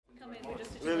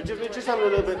We're just having a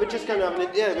little bit. We're just kind of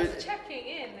having, Just checking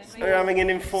in. we're having an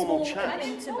informal Small chat.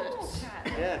 intimate chat.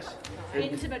 Yes.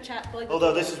 Intimate chat.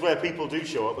 Although this is where people do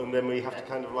show up, and then we have to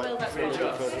kind of like. Well, that's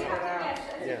further.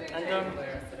 Yeah.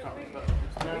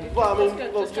 Well, I mean,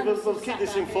 we'll keep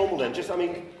this informal then. Just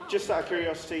out of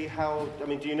curiosity, how? I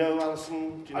mean, do you know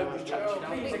Alison? Do you know?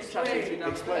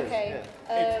 Explain. Okay.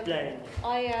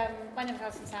 Yeah. My name is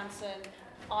Alison Sampson.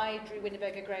 I drew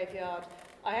Winnebago Graveyard.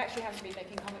 I actually haven't been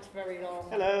making comics for very long.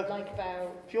 Hello. Like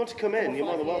about. If you want to come in, you're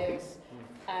more than welcome.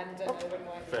 And no,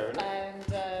 fair enough.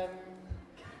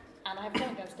 And I have a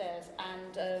comic downstairs,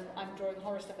 and I'm drawing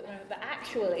horror stuff at the moment. But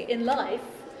actually, in life,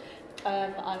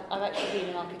 I've actually been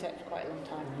an architect for quite a long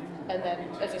time. And then,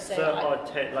 as I say,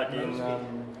 architect like in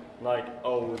like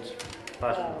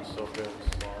old-fashioned sort of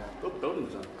things. Building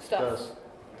design. Stuff.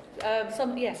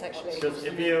 Yes, actually. Because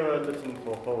if you're looking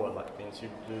for horror like things, you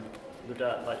look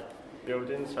at like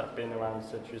buildings that have been around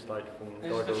centuries, like from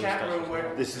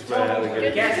This is where we're going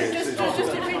to get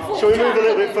Shall we move a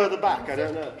little bit further back? I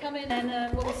don't know. Come in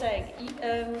and what we're saying.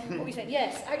 What we're saying.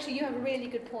 Yes, actually, you have a really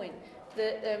good point.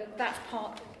 That that's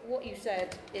part. What you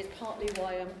said is partly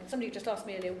why somebody just asked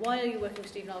me earlier, why are you working with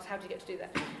Steve Niles? How did you get to do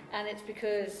that? And it's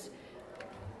because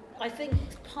I think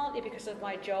it's partly because of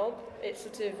my job. It's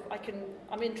sort of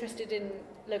I'm interested in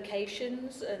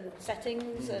locations and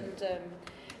settings and.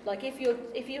 Like if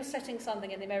you're setting something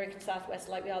in the American Southwest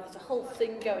like we are, there's a whole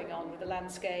thing going on with the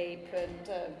landscape and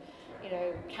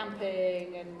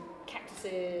camping and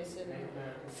cactuses and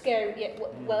scary. Yeah,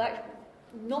 well, actually,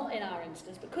 not in our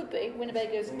instance, but could be.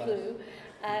 Winnebago's a clue,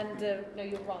 and no,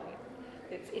 you're right.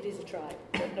 It is a tribe,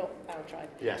 but not our tribe.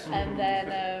 Yes. And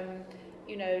then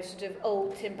sort of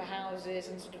old timber houses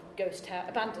and sort of ghost town,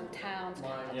 abandoned towns.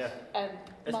 Yeah. And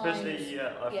especially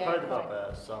I've heard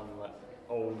about some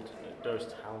old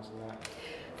ghost towns and that.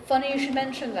 Funny you should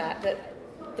mention that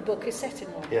the book is set in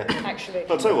one. Yeah. Actually.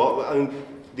 I'll tell you what.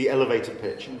 The elevator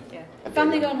pitch. Yeah. A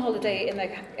family go on holiday in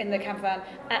the camper van.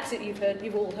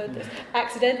 You've all heard this.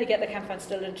 Accidentally get the camper van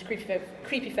stolen into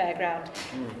creepy fairground,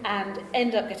 and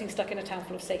end up getting stuck in a town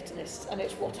full of Satanists. And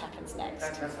it's what happens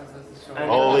next. That's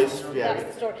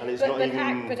the story. And it's not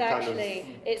even but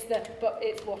actually, it's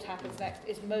what happens next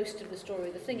is most of the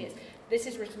story. The thing is, this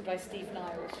is written by Steve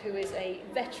Niles, who is a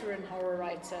veteran horror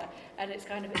writer, and he's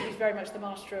very much the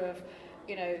master of,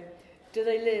 do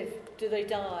they live? Do they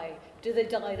die? Do they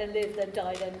die, then live, then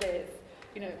die, then live?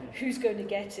 Who's going to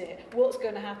get it? What's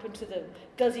going to happen to them?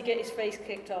 Does he get his face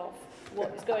kicked off?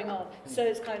 What is going on? So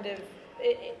it's kind of,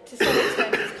 to some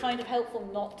extent, it's kind of helpful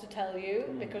not to tell you,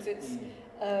 because it's,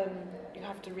 you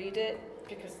have to read it,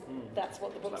 because that's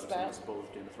what the book's about.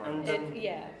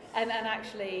 And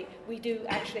actually, we do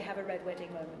actually have a red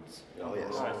wedding moment. Oh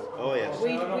yes. Oh yes.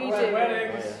 We do.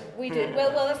 We do.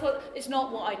 Well, that's what. It's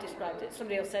not what I described it.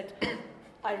 Somebody else said,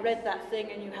 I read that thing,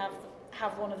 and you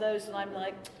have one of those, and I'm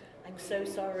like, I'm so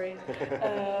sorry.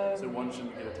 So one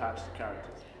shouldn't get attached to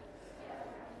characters.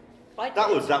 That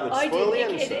would spoil the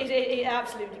answer. It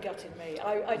absolutely gutted me.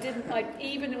 I didn't.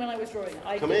 Even when I was drawing it,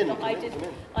 I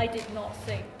did not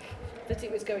think that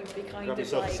it was going to be kind of like,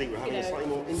 so I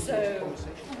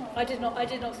did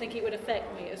not think it would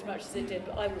affect me as much as it did,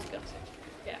 but I was gutted.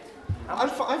 Yeah. I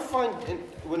find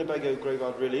Winnebago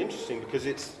Graveyard really interesting because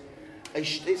it's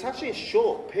actually a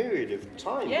short period of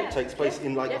time that takes place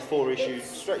in like a 4-issue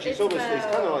stretch. It's almost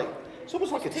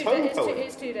like a tone poem.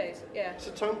 It's 2 days. Yeah. It's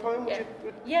a tone poem. No,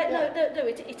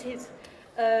 it is,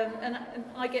 and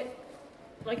I get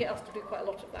asked to do quite a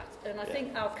lot of that, and I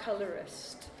think our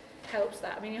colorist helps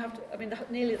that. I mean,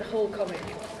 nearly the whole comic,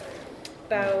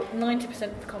 about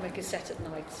 90% of the comic is set at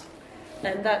night.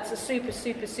 And that's a super,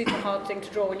 super, super hard thing to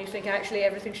draw when you think actually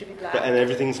everything should be black. And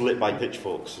everything's lit by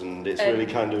pitchforks, and it's really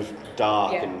kind of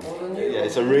dark, and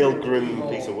it's a real grim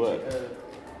piece of work.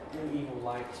 Evil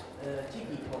light,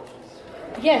 tiki torches.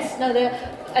 Yes,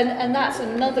 and that's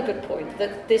another good point.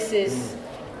 That this is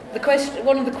the question.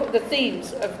 One of the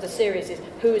themes of the series is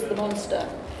who is the monster?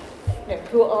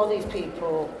 Who are these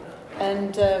people?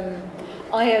 And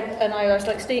I was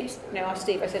like, Steve, asked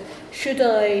Steve, I said,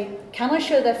 can I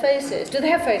show their faces? Do they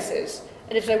have faces?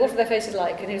 And if so, what are their faces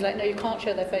like? And he was like, no, you can't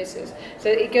show their faces. So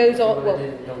it goes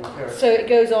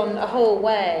on, a whole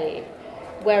way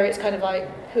where it's kind of like,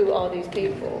 who are these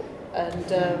people? And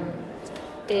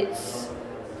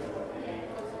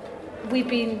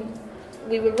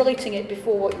we were writing it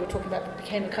before what you were talking about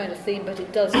became a kind of theme, but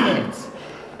it does fit.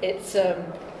 It's,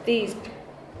 these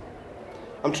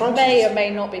may or may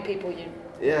not be people you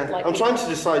like. I'm trying to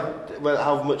decide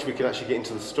how much we can actually get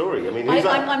into the story. I mean, who's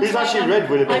actually read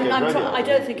Winnebago Graveyard? I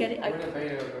don't think any.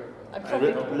 I'm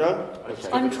probably no. Okay.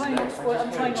 I'm trying not to spoil.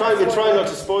 I'm trying. We're trying not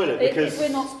to spoil it because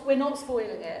we're not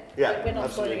spoiling it. Yeah, we're not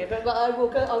absolutely. spoiling it. But I will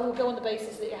go on the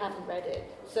basis that you haven't read it,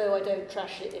 so I don't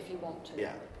trash it if you want to.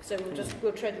 Yeah. So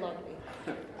we'll tread lightly.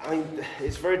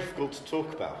 It's very difficult to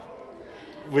talk about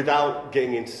without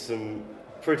getting into some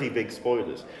pretty big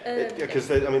spoilers. Because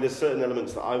there's certain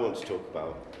elements that I want to talk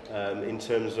about in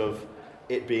terms of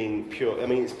it being pure. I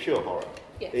mean, it's pure horror.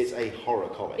 Yes. It's a horror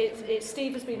comic.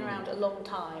 Steve has been around a long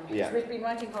time. He's been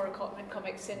writing horror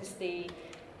comics since the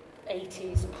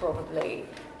 80s, probably.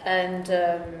 And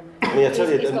he's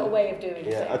got a way of doing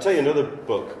it. Yeah, I'll tell you another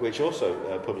book, which also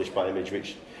published by Image,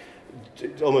 which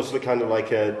almost looked kind of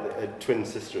like a twin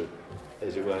sister,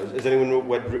 as it were. Has anyone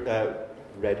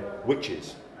read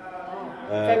Witches?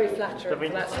 Very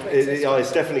flattering.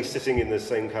 It's definitely sitting in the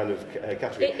same kind of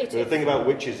category. But the thing about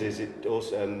Witches is it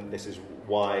also, this is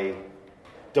WYTCHES,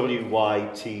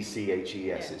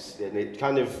 and it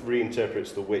kind of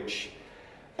reinterprets the witch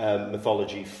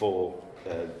mythology for.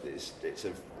 It's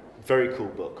a very cool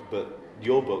book, but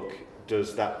your book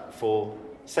does that for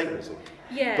Satanism.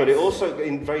 Yes. But it also,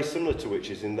 very similar to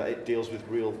Witches, in that it deals with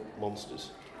real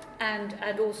monsters. And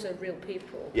also real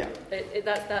people. Yeah.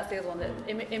 That's the other one. That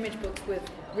image books with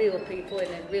real people in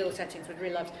real settings with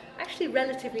real lives. Actually,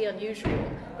 relatively unusual.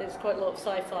 There's quite a lot of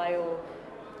sci-fi or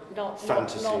not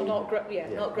fantasy. Not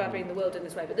grabbing the world in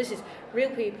this way. But this is real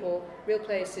people, real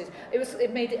places.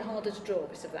 It made it harder to draw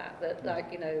because of that.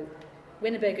 That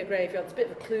Winnebago Graveyard. There's a bit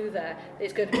of a clue there.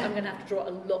 I'm going to have to draw a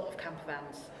lot of camper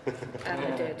vans, and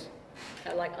I did.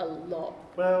 Like a lot.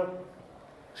 Well.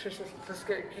 Just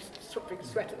something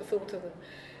sweat at the thought of them.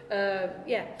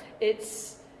 It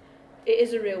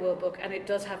is a real world book, and it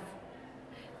does have.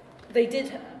 They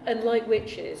did, unlike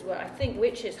Witches, where I think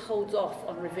Witches holds off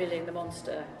on revealing the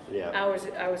monster. Yeah. Ours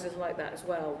is like that as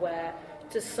well, where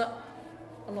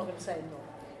I'm not going to say anymore.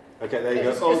 Okay, there you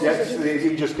go. Oh, yes,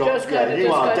 you just got.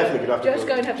 You are definitely going to have to. Just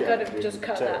going to have to kind of just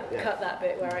cut that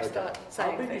bit where I start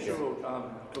saying things. How big is things. your?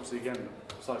 Obviously, again,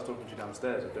 besides talking to you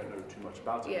downstairs, I don't know too much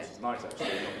about it. Yeah. This is nice, actually,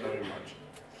 not knowing much.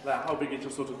 Like, how big is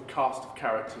your sort of cast of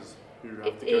characters who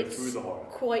have to go through the horror?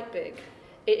 Quite big.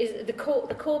 It is the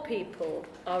core people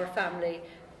are a family,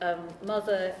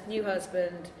 mother, new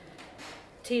husband,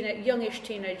 youngish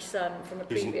teenage son from a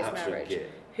previous marriage,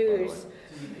 who's.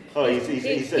 Oh, he's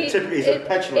a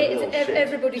petulant little shit.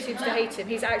 Everybody seems to hate him.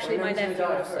 He's actually my nephew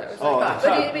also.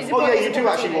 You do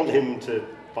actually want him to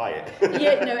buy it.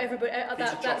 Yeah, no, everybody.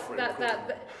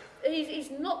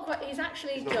 He's not quite. He's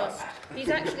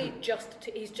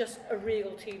just a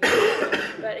real teenager,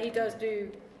 but he does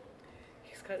do.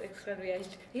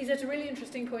 He's at a really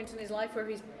interesting point in his life where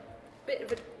he's a bit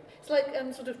of a. It's like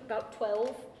sort of about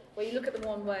 12. Where you look at them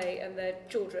one way and they're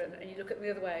children, and you look at them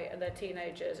the other way and they're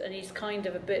teenagers, and he's kind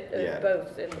of a bit of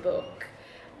both in the book,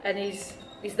 and he's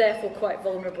therefore quite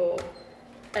vulnerable.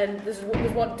 And there's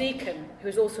one Deacon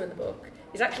who's also in the book.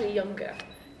 He's actually younger.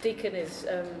 Deacon is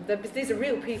these are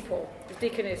real people. The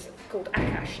Deacon is called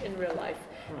Akash in real life,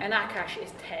 and Akash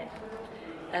is 10,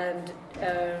 and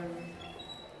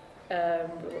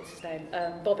what's his name?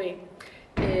 Bobby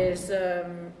is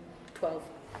 12.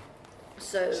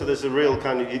 So there's a real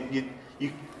kind of you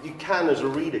can as a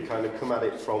reader kind of come at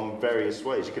it from various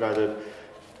ways. You can either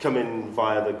come in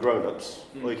via the grown-ups,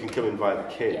 or you can come in via the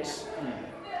kids. Yeah.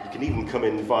 You can even come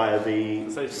in via the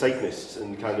Satanists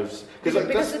and kind of because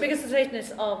the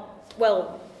Satanists are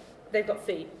they've got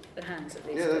feet and hands at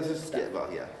least.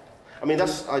 I mean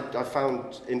I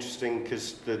found interesting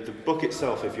because the book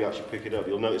itself, if you actually pick it up,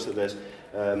 you'll notice that there's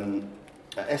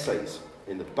essays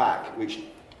in the back which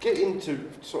get into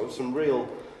sort of some real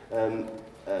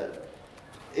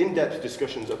in-depth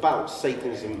discussions about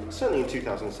Satanism, certainly in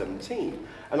 2017.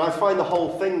 And I find the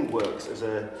whole thing works as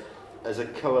a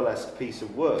coalesced piece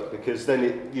of work, because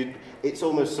then it's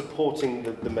almost supporting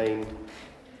the main.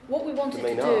 What we wanted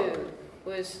to do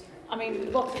was,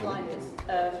 the bottom line is,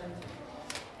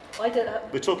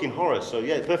 we're talking horror, so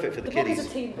perfect for the kiddies. The book is a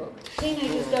teen book.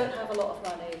 Teenagers don't have a lot of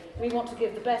money. We want to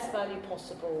give the best value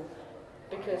possible.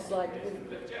 Because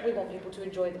we want people to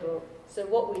enjoy the book. So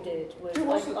what we did was...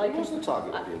 What's the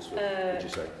target audience, would you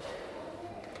say?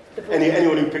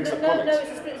 Anyone who picks up comics?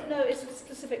 It's a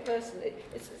specific person.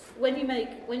 It's when you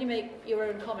make your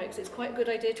own comics, it's quite a good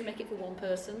idea to make it for one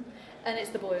person. And it's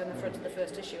the boy on the front of the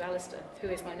first issue, Alistair, who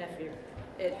is my nephew.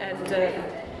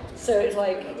 So it's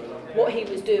like, what he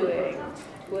was doing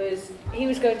was he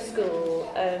was going to school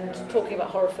and talking about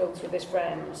horror films with his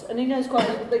friends, and he reads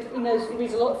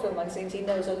a lot of film magazines. He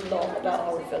knows a lot about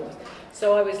horror films.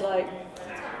 So I was like,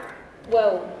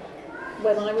 well,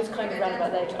 when I was kind of around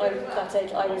about that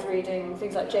age, I was reading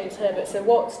things like James Herbert. So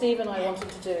what Steve and I wanted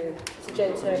to do is a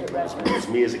James Herbert reference. It's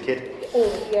me as a kid.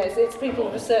 It's people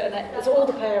of a certain age. It's all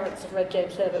the parents have read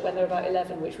James Herbert when they're about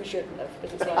 11, which we shouldn't have,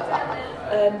 because it's like that.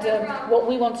 And what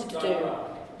we wanted to do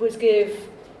was give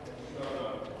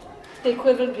the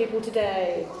equivalent people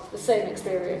today the same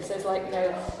experience. As like,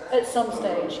 at some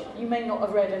stage, you may not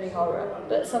have read any horror,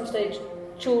 but at some stage,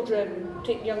 children,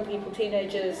 young people,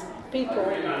 teenagers, people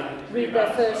read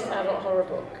their first adult horror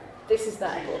book. This is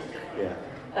that book. Yeah.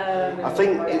 I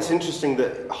think it's interesting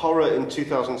that horror in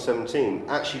 2017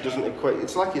 actually doesn't equate,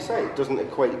 it's like you say, it doesn't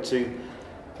equate to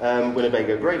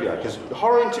Winnebago Graveyard, because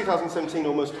horror in 2017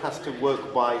 almost has to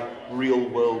work by real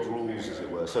world rules, as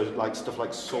it were. So like stuff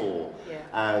like Saw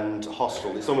and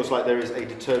Hostel, it's almost like there is a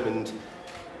determined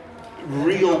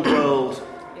real world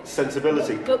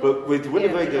sensibility, but with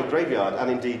Winnebago Graveyard,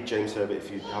 and indeed James Herbert, if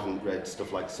you haven't read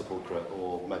stuff like Sepulchre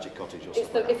or Magic Cottage or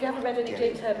something if you haven't read any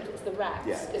James Herbert, it's the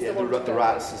Rats. The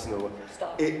Rats is another one.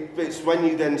 It's when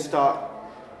you then start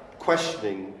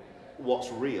questioning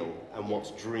what's real and what's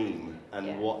dream, and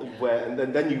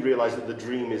and then you realise that the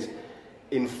dream is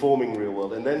informing real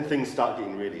world, and then things start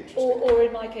getting really interesting. Or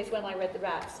in my case, when I read the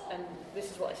Rats, and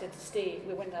this is what I said to Steve,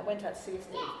 we went out to see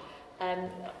Steve, and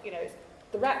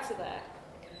the rats are there.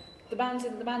 The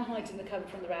man hides in the cupboard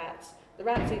from the rats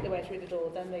eat their way through the door,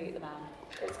 then they eat the man.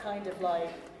 It's kind of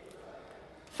like...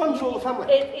 Fun for all the family.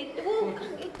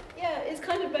 It's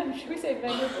kind of, should we say,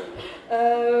 memorable.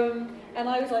 And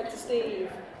I was like to Steve,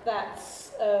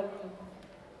 that's, I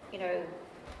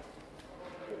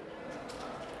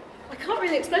can't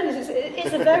really explain this.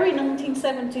 It's a very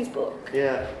 1970s book.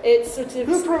 Yeah. It's sort of...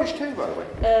 Who approached who, by the way?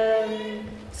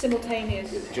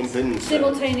 Simultaneous. Jump in.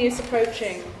 Simultaneous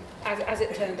approaching. As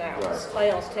it turned out, right. I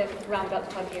asked him around about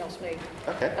the time he asked me.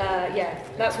 Okay.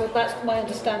 That's my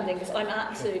understanding. Because I'm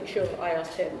absolutely sure I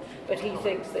asked him, but he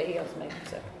thinks that he asked me.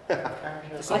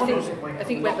 So I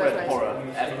think not we're read both horror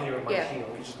ever. Yeah. You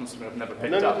just must have never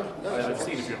picked up. I've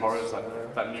seen a few horrors, like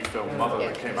that new film Mother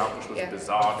that came out, which was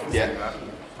bizarre.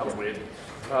 That was weird.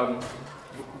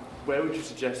 Where would you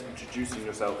suggest introducing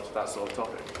yourself to that sort of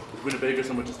topic? Is Winnebago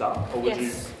somewhere to start, or would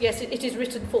you? Yes, it is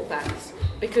written for that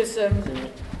because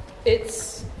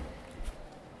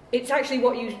it's actually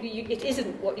what it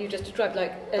isn't what you just described,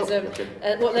 like as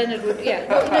what Leonard would. Yeah,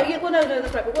 no,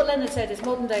 that's right. But what Leonard said is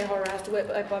modern day horror has to work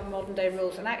by modern day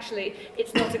rules, and actually,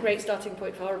 it's not a great starting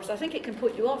point for horror because I think it can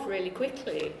put you off really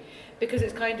quickly because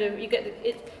it's kind of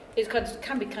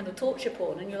can be kind of torture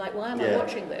porn, and you're like, why am I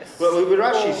watching this? Well, we're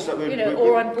actually,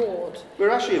 or I'm bored. We're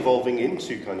actually evolving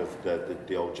into kind of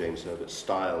the old James Herbert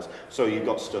styles. So you've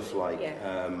got stuff like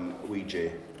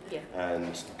Ouija.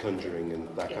 And Conjuring and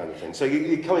that kind of thing. So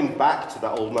you're coming back to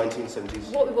that old 1970s.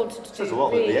 What we wanted to do. Says a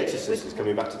lot that The Exorcist is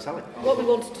coming back to tell it. What we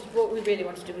really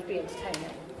wanted to do was be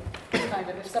entertaining. Kind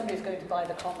of, if somebody's going to buy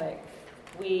the comic,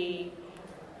 we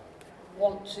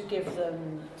want to give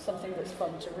them something that's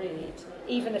fun to read,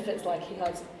 even if it's like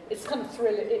it's kind of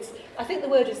thrilling. I think the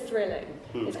word is thrilling.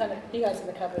 It's kind of he hides in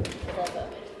the cupboard, whatever.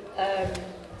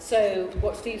 So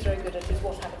what Steve's very good at is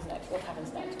what happens next, what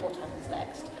happens next, what happens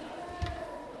next.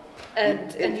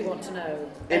 And you want to know.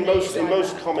 In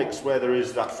most comics where there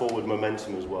is that forward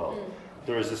momentum as well,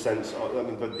 there is a sense,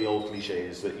 the old cliche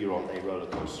is that you're on a roller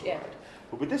coaster ride.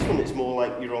 But with this one, it's more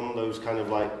like you're on those kind of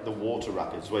like the water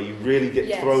rapids where you really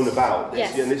get thrown about.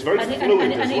 And it's very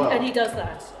fluid as well. And he does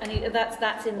that. And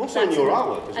that's in... Also in your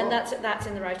artwork as well. And that's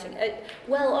in the writing.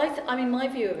 My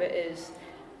view of it is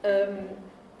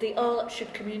the art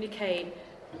should communicate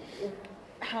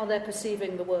how they're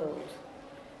perceiving the world.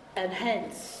 And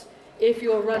hence... If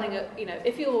you're running,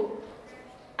 if you're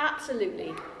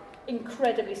absolutely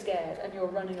incredibly scared and you're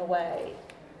running away,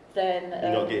 then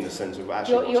you're not getting a sense of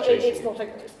actually what's chasing you.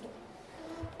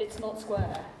 It's not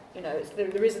square.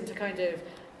 There isn't a kind of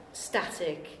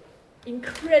static,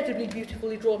 incredibly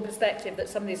beautifully drawn perspective that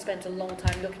somebody's spent a long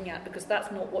time looking at, because that's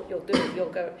not what you're doing.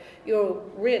 You're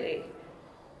really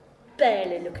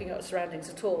barely looking at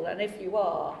surroundings at all, and if you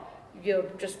are,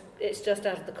 it's just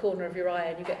out of the corner of your eye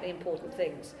and you get the important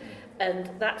things.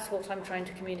 And that's what I'm trying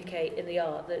to communicate in the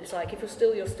art, that it's like if you're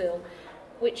still,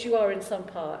 which you are in some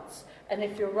parts, and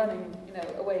if you're running,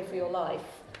 away for your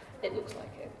life, it looks like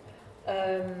it.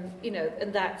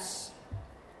 And that's,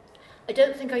 I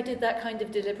don't think I did that kind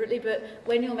of deliberately, but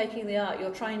when you're making the art,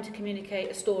 you're trying to communicate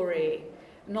a story,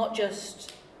 not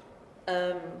just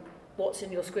what's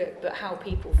in your script, but how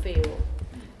people feel.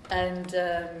 And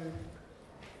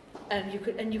you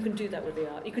can do that with the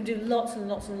art. You can do lots and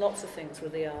lots and lots of things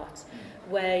with the art,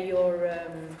 where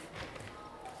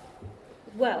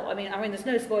well, I mean, there's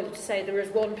no spoiler to say there is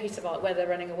one piece of art where they're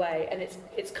running away, and it's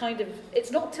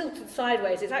not tilted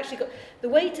sideways. It's actually got the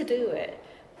way to do it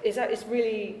is that it's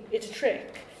a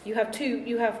trick. You have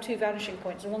two vanishing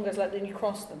points, and one goes like, then you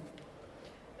cross them,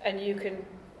 and you can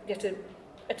get a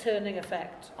turning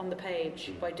effect on the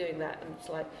page by doing that, and it's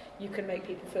like you can make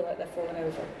people feel like they're falling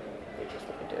over, which is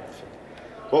what we do.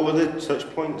 What were the touch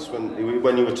points when you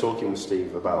were talking with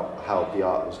Steve about how the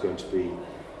art was going to be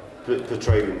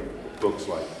portrayed in books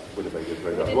like Winnebago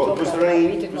Graveyard? Was there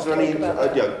any?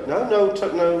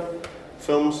 No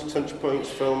films, touch points,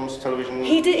 films, television.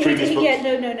 He did.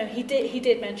 No. He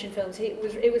did mention films. It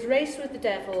was Race with the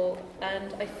Devil,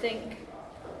 and I think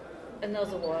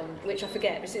another one which I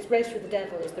forget. But it's Race with the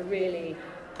Devil is the really,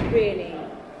 really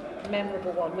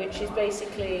memorable one, which is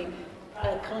basically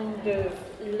a kind of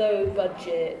low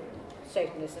budget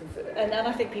Satanism, and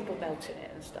I think people melt in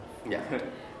it and stuff. Yeah.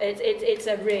 It's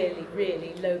a really,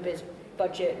 really low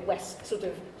budget west sort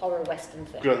of horror western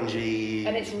thing. Grungy.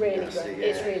 And it's really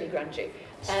it's really grungy.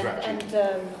 And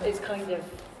it's kind of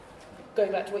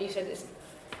going back to what you said.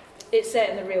 It's set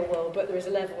in the real world, but there is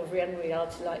a level of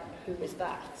unreality. Like, who is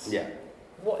that? Yeah.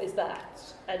 What is that?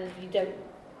 And you don't.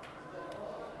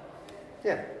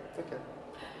 Yeah. Okay.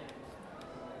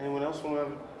 Anyone else want to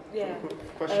have? Yeah.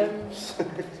 Questions?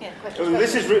 Questions.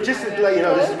 This is just to let you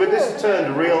know. This has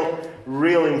turned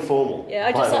real informal. Yeah,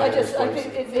 I think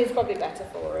it's probably better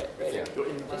for it. Really.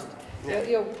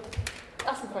 You're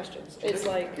asking questions. It's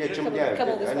like come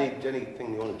all this way.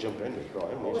 Anything you want to jump in with,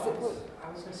 Brian? I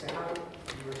was going to say, how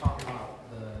you were talking about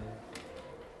the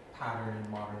pattern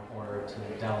in modern horror to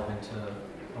delve into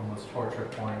almost torture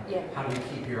porn. Yeah. How do you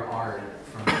keep your art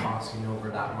from crossing over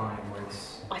that line where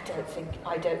it's? I don't think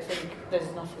there's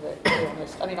enough of it, to be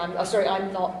honest. I mean, I'm sorry,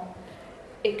 I'm not.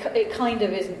 It kind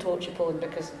of isn't torture porn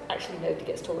because actually nobody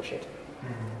gets tortured.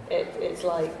 Mm-hmm. It's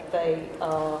like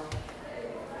they're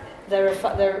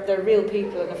real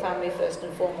people and a family first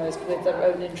and foremost with their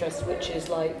own interests, which is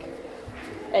like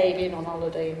A, being on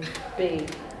holiday, and B,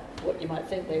 what you might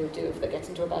think they would do if they get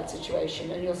into a bad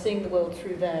situation, and you're seeing the world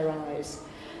through their eyes.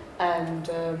 And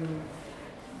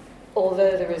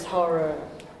although there is horror,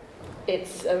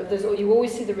 it's you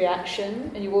always see the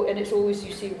reaction, and it's always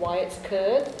you see why it's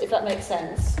occurred, if that makes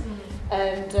sense.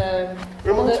 And it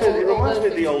reminds me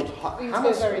of the old things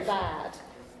go very bad.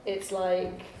 It's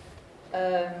like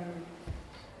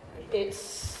it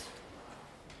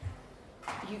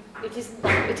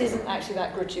isn't actually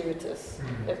that gratuitous.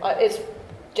 It's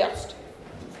just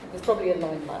there's probably a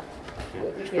line there.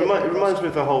 It reminds me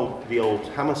of the old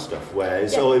Hammer stuff, where it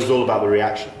was all about the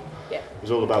reaction. Yeah. It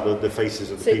was all about the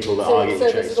faces of the people that are getting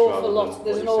chased. There's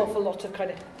an awful lot of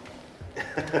kind of,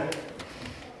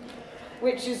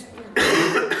 which is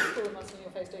pulling muscle in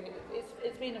your face doing it.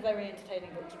 It's been a very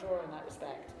entertaining book to draw in that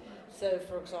respect. So,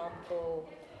 for example,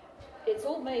 it's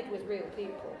all made with real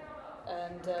people,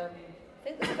 and I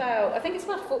think it's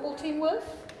about a football team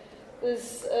worth.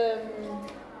 There's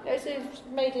it's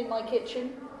made in my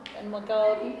kitchen and my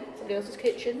garden, somebody else's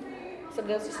kitchen,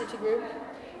 somebody else's sitting room.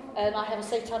 And I have a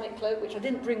satanic cloak, which I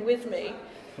didn't bring with me,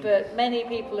 but many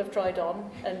people have tried on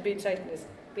and been Satanists.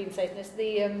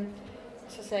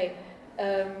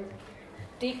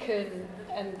 Deacon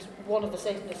and one of the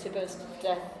Satanists who burns to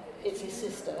death, it's his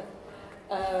sister,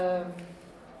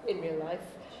 in real life.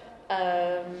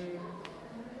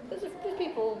 There's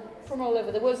people from all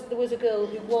over. There was a girl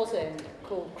who was in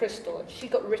called Crystal, and she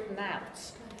got written out.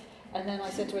 And then I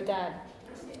said to her dad,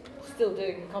 still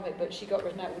doing the comic, but she got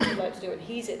written out, would you like to do it? And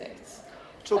he's in it.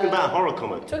 Talking about horror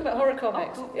comics. Talking about horror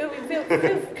comics.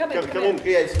 Come in.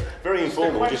 Yeah, it's very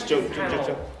informal. Just jump. It's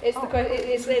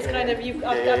kind of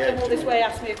I've come all this way,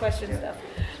 ask me a question stuff.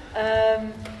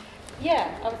 I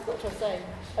forgot what I was saying.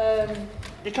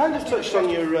 You kind of touched on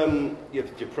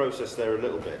your process there a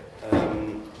little bit.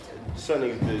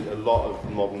 Certainly, a lot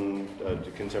of modern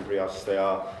contemporary artists, they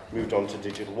are moved on to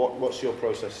digital. What's your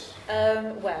process?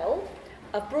 Well,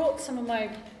 I've brought some of my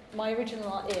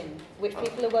original art in, which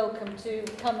people are welcome to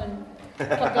come down to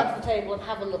the table and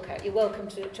have a look at. You're welcome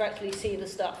to actually see the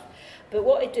stuff. But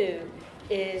what I do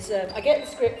is I get the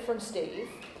script from Steve,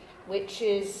 which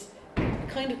is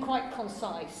kind of quite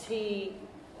concise.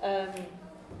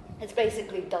 It's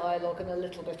basically dialogue and a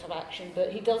little bit of action,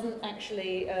 but he doesn't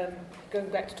actually, going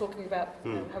back to talking about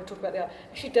how we talk about the art,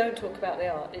 actually don't talk about the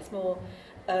art. It's more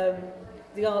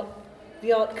the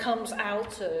art comes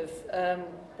out of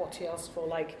what he asks for.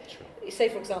 Like, say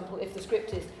for example, if the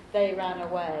script is they ran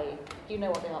away, you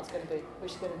know what the art's going to be,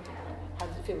 which is going to, how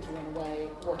does it feel to run away,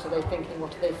 what are they thinking,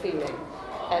 what are they feeling,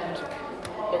 and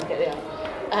then get the art.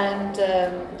 And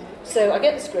so I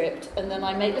get the script, and then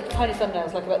I make little tiny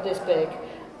thumbnails, like about this big,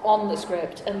 on the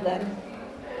script, and then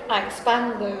I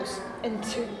expand those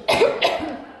into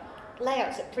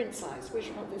layouts at print size, which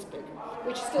are not this big,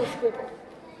 which is still scribbled.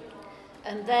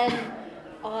 And then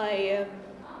I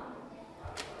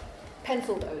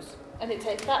pencil those, and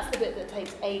that's the bit that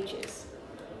takes ages.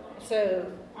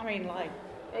 So, I mean, like,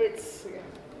 it's...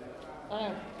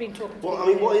 I've been talking to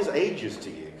what is ages to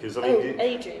you? Because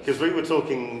ages. Because we were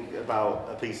talking about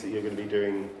a piece that you're going to be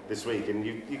doing this week, and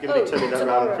you're going to be turning that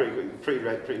around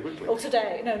pretty quickly. Oh,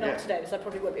 today? No, not today, because I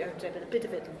probably won't be home today, but a bit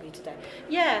of it will be today.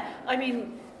 Yeah, I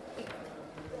mean,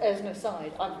 as an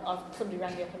aside, somebody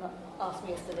rang me up and asked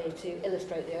me yesterday to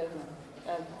illustrate The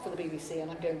Omen for the BBC,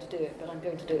 and I'm going to do it, but I'm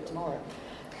going to do it tomorrow.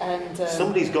 And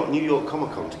somebody's got New York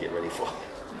Comic Con to get ready for.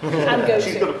 And go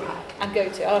She's to. got a pack. And go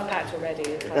to. I've packed already.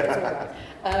 It's all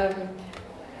right.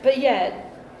 But yeah,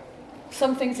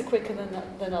 some things are quicker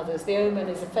than others. The Omen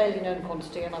is a fairly known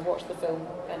quantity, and I've watched the film,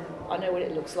 and I know what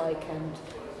it looks like, and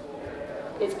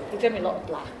it's generally a lot of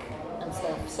black and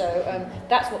stuff. So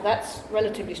that's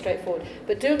relatively straightforward.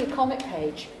 But doing a comic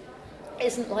page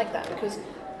isn't like that, because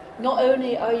not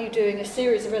only are you doing a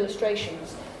series of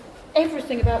illustrations,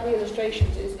 everything about the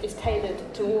illustrations is tailored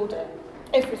to order.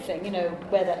 Everything,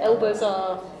 where their elbows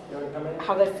are,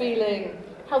 how they're feeling,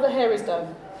 how the hair is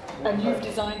done, and you've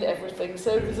designed everything.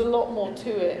 So there's a lot more to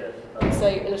it than,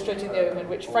 say, illustrating The Omen,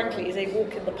 which frankly is a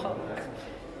walk in the park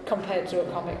compared to a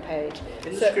comic page.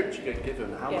 In the script you get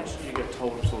given, how much do you get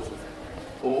told, sort of,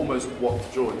 or almost what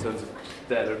to draw in terms of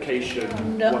their location,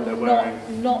 what they're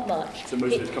wearing? Not much. So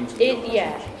most of it comes from the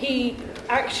he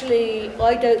actually,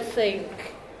 I don't think,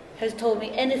 has told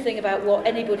me anything about what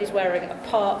anybody's wearing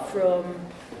apart from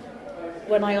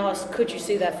when I asked, could you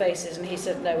see their faces? And he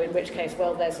said no, in which case,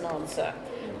 well, there's an answer.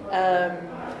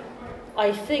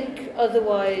 I think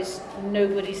otherwise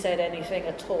nobody said anything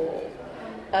at all.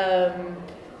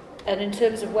 And in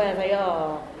terms of where they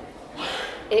are,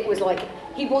 it was like,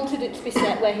 he wanted it to be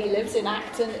set where he lives in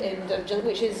Acton,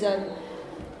 which is,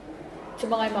 to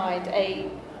my mind, a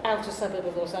outer suburb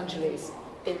of Los Angeles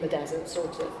in the desert,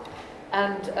 sort of.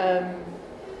 And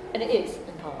it is,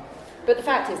 in part. But the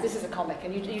fact is, this is a comic,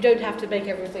 and you don't have to make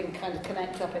everything kind of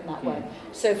connect up in that way.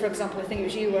 So, for example, I think it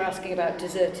was you were asking about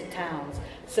deserted towns.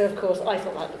 So, of course, I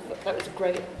thought that was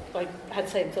great. I had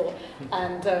the same thought.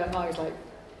 And I was like,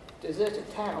 deserted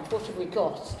towns, what have we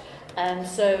got? And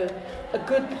so a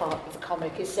good part of the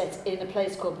comic is set in a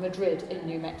place called Madrid in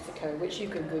New Mexico, which you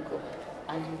can Google,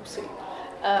 and you will see.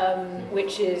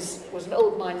 Which was an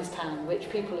old miners' town, which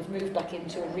people have moved back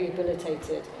into and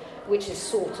rehabilitated, which is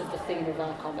sort of the theme of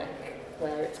our comic,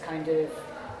 where it's kind of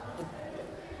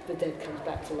the dead comes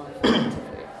back to life,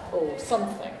 effectively, or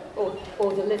something,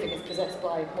 or the living is possessed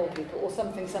by more people, or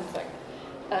something.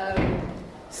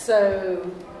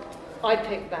 So I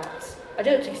picked that. I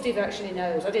don't think Steve actually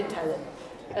knows. I didn't tell him.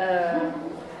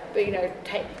 But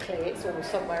technically it's all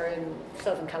somewhere in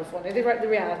Southern California. The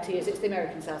reality is it's the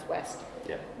American Southwest.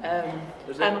 Yeah.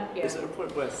 Is there a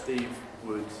point where Steve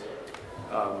would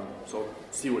sort of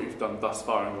see what you've done thus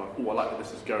far and go, oh, I like where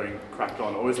this is going, crack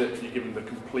on? Or is it you give him the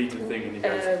completed thing and he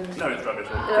goes, no, it's rubbish.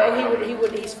 He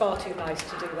would. He's far too nice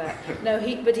to do that. No,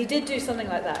 but he did do something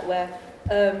like that where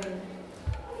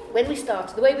when we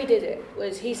started, the way we did it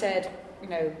was he said,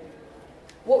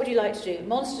 what would you like to do?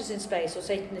 Monsters in Space or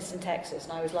Satanists in Texas?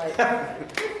 And I was like,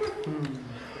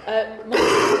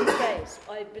 Monsters in Space,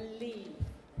 I believe,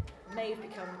 may have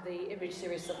become the Image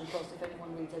series Southern Cross, if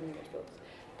anyone reads any Image books.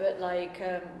 But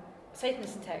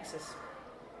Satanists in Texas,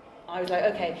 I was like,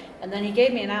 okay. And then he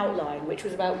gave me an outline, which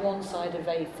was about one side of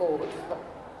A4, which was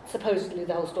supposedly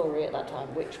the whole story at that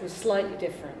time, which was slightly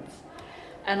different.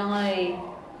 And I,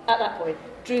 at that point,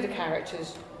 drew the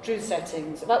characters, drew the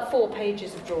settings, about 4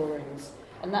 pages of drawings.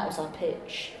 And that was our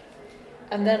pitch.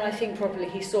 And then I think probably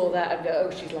he saw that and go,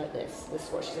 oh, she's like this. This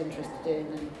is what she's interested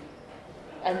in.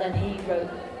 And then he wrote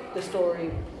the story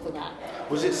for that.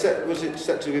 Was it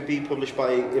set to be published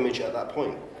by Image at that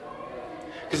point?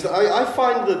 Because I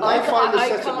find the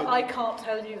setup. I can't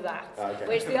tell you that. Okay.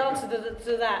 Which the answer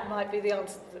to that might be the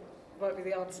answer.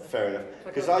 Fair enough.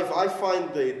 Because I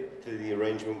find the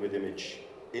arrangement with Image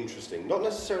interesting, not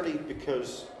necessarily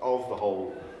because of the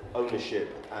whole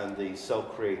ownership and the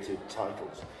self-created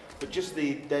titles, but just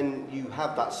then you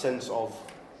have that sense of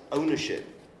ownership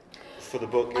for the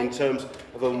book in terms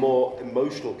of a more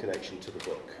emotional connection to the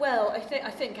book. Well, I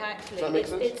think actually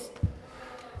it's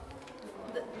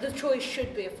the choice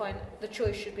should be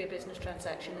a business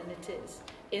transaction, and it is.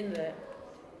 In the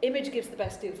Image gives the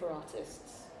best deal for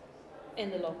artists in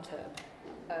the long term,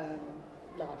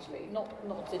 largely, not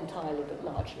entirely, but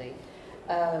largely.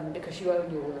 Because you own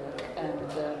your work,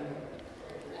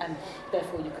 and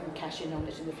therefore you can cash in on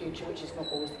it in the future, which is not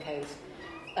always the case.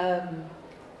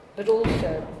 But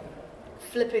also,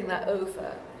 flipping that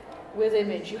over, with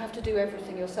Image, you have to do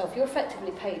everything yourself. You're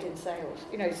effectively paid in sales.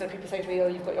 You know, so people say to me, oh,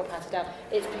 you've got your pattern down.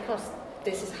 It's because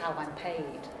this is how I'm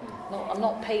paid. I'm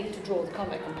not paid to draw the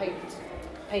comic, I'm paid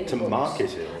to books.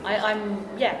 Market it.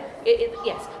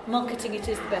 Yes, marketing it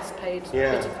is the best paid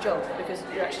bit of the job, because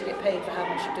you actually get paid for how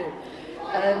much you do.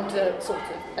 And sort of.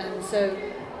 And so,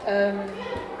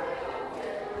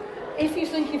 if you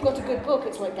think you've got a good book,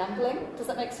 it's like gambling. Does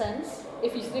that make sense?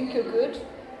 If you think you're good,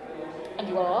 and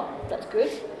you are, that's good.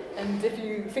 And if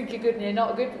you think you're good and you're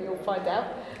not good, you'll find out.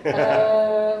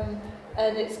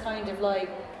 And it's kind of like,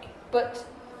 but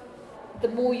the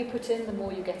more you put in, the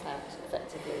more you get out,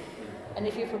 effectively. And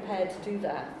if you're prepared to do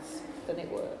that, then it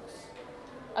works.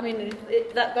 I mean,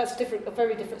 that's a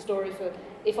very different story for,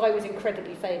 if I was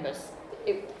incredibly famous,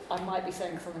 I might be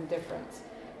saying something different.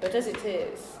 But as it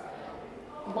is,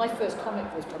 my first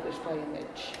comic was published by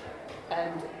Image.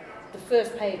 And the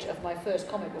first page of my first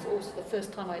comic was also the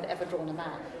first time I'd ever drawn a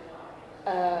man.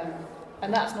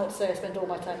 And that's not to say I spent all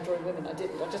my time drawing women. I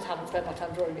didn't. I just haven't spent my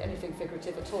time drawing anything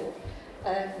figurative at all.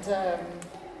 And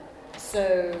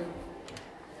so,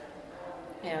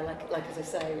 yeah, like as I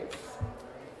say, it's...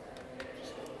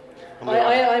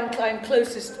 I'm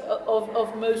closest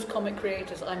of most comic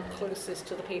creators. I'm closest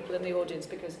to the people in the audience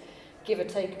because, give or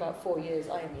take about 4 years,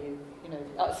 I am you. You know,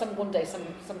 one day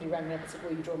somebody rang me up and said,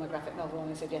 "Will you draw my graphic novel?"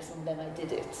 And I said yes, and then I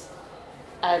did it.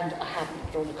 And I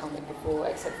hadn't drawn a comic before,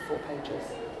 except for 4 pages,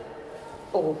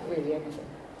 or really anything.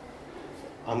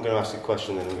 I'm going to ask a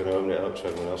question, and I'm going to open it up to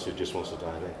everyone else who just wants to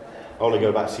dive in. I want to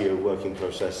go back to your working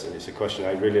process, and it's a question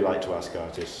I really like to ask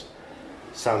artists: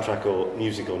 soundtrack or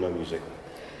music or no music?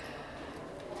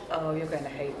 Oh, you're going to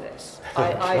hate this. I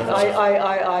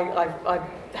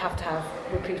have to have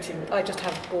repeating. I just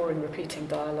have boring repeating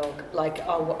dialogue. Like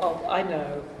I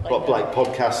know. Like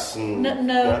podcasts and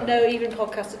no, even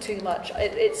podcasts are too much.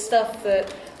 It's stuff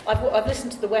that I've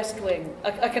listened to The West Wing.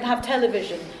 I can have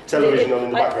television. Television on in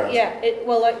the background.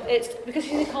 It's because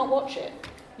you can't watch it.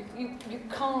 You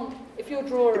can't, if you're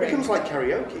drawing... It becomes like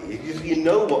karaoke. You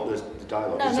know what the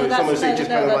dialogue is. So it's almost just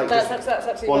kind of like that's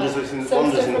absolutely wanders right. in the for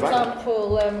background.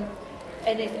 example,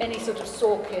 any sort of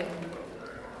Sorkin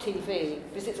TV,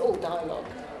 because it's all dialogue.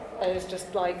 And it's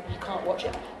just like, you can't watch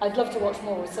it. I'd love to watch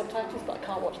more with subtitles, but I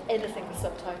can't watch anything with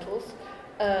subtitles.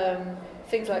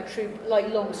 Things like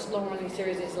long-running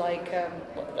series like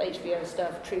HBO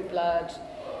stuff, True Blood,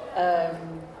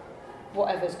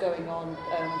 whatever's going on,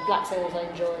 Black Sails I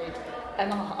enjoyed,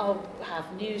 and I'll have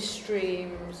news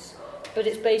streams, but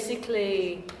it's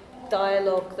basically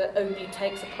dialogue that only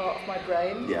takes a part of my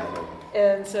brain. Yeah.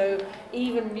 And so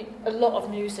even a lot of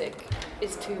music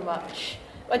is too much.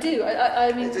 I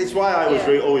mean... It's why I was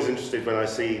always interested when I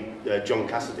see John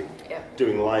Cassidy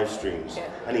doing live streams,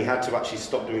 and he had to actually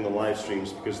stop doing the live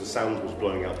streams because the sound was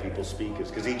blowing out people's speakers,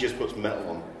 because he just puts metal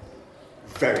on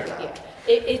very loud.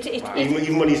 Yeah.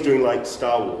 Even when he's doing like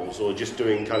Star Wars or just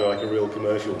doing kind of like a real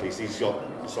commercial piece, he's got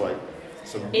some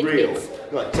real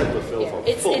like Templar filth on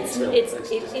full tilt.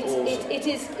 It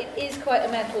is quite a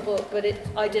metal book, but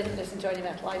I didn't listen to any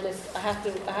metal. I have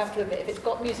to admit, if it's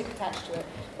got music attached to it,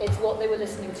 it's what they were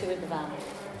listening to in the van.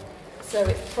 So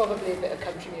it's probably a bit of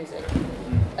country music,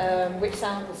 which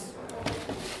sounds.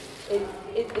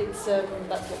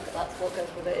 That's what goes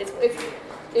with it.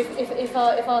 If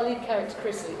our lead character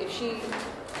Chrissy, if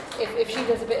she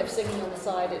does a bit of singing on the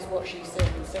side, it's what she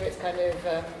sings. So it's kind of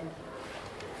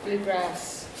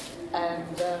bluegrass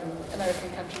and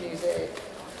American country music,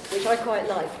 which I quite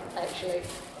like actually.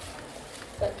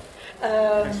 But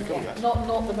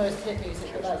not the most hit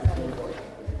music, but that's kind of cool.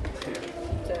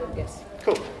 So yes.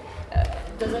 Cool.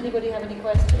 Does anybody have any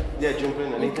questions? Yeah, jump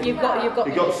in. Anything? You've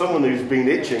got someone who's been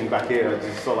itching back here. I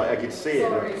just saw I could see it.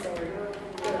 Sorry.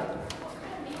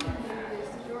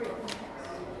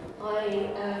 I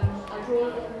draw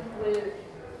them with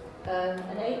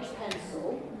an H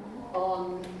pencil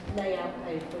on layout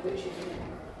paper, which is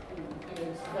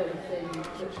very thin,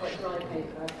 looks like dry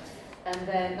paper, and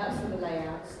then that's for the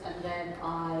layouts. And then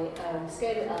I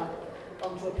scale it up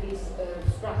onto a piece of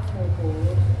Strathmore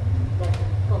board, like a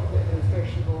proper bit of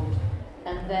illustration board,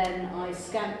 and then I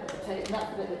scan the tape, and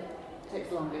that's the bit that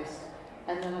takes longest,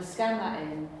 and then I scan that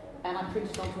in, and I print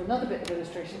it onto another bit of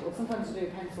illustration board. Sometimes I do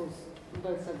pencils on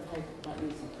both sides of the paper for that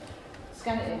reason.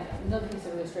 Scan it in, another piece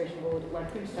of illustration board where I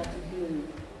print it out in blue,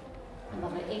 and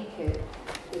then I ink it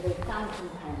with a fountain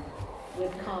pen,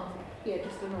 with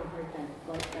just an ordinary pen,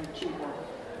 like tube pen,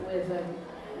 with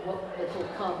what they call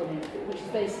carbon ink, which is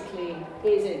basically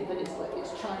is ink, but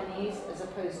it's Chinese as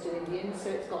opposed to Indian, so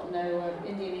it's got no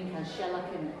Indian ink has shellac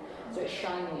in it, so it's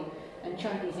shiny, and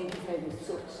Chinese ink is made with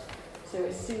soot, so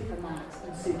it's super matte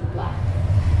and super black.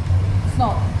 It's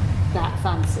not that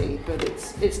fancy, but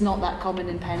it's not that common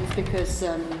in pens because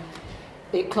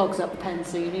it clogs up the pen,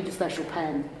 so you need a special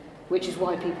pen, which is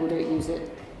why people don't use it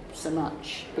so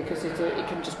much, because it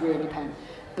can just ruin your pen.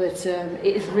 But it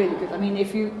is really good. I mean,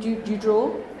 if you do you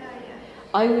draw?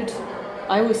 I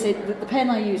always say that the pen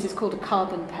I use is called a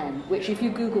carbon pen, which if you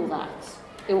Google that,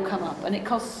 it will come up, and it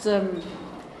costs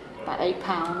about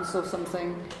 £8 or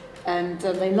something, and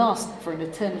they last for an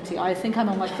eternity. I think I'm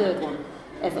on my third one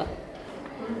ever.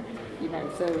 You know,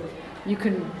 so you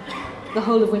can. The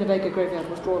whole of Winnebago Graveyard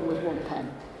was drawn with one pen.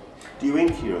 Do you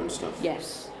ink your own stuff?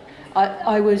 Yes,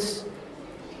 I was.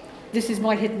 This is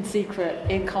my hidden secret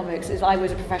in comics. Is I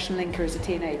was a professional inker as a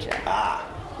teenager,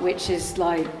 which is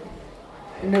like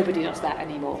nobody does that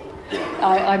anymore.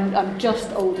 I'm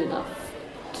just old enough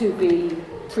to be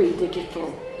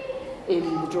pre-digital in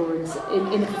the drawings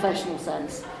in a professional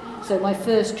sense. So my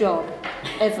first job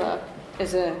ever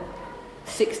as a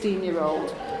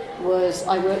 16-year-old was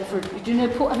I worked for. Do you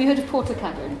know? Have you heard of Porter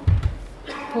Cabin?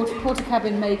 Porter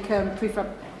Cabin make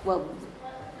prefab. Well,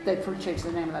 they probably changed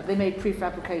the name of that. They made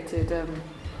prefabricated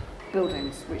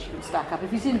buildings which you can stack up.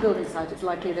 If you've seen a building site, it's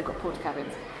likely they've got Porter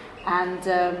Cabins, and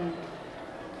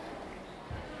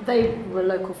they were a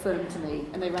local firm to me,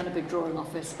 and they ran a big drawing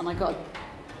office, and I got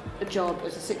a job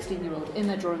as a 16-year-old in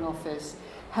their drawing office,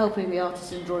 helping the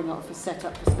artists in the drawing office set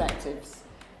up perspectives.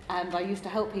 And I used to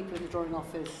help people in the drawing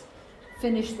office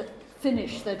finish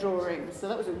their drawings. So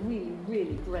that was a really,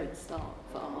 really great start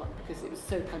for art, because it was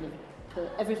so kind of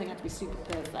everything had to be super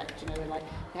perfect. You know, like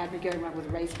they had me going around with a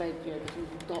razor blade, you know, getting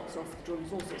dots off the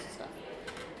drawings, all sorts of stuff.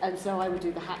 And so I would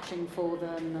do the hatching for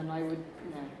them, and I would,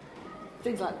 you know,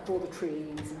 things like draw the trees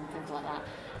and things like that,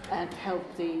 and help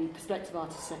the perspective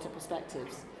artists set up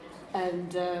perspectives.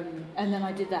 And then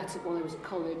I did that while I was at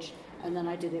college, and then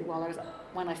I did it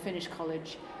when I finished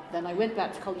college. Then I went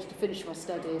back to college to finish my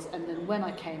studies, and then when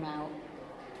I came out,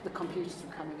 the computers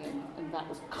were coming in, and that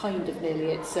was kind of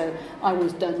nearly it. So I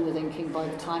was done with inking by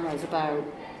the time I was about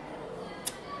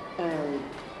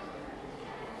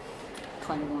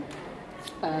 21.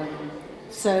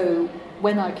 So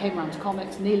when I came around to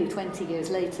comics, nearly 20 years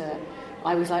later,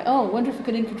 I was like, oh, I wonder if I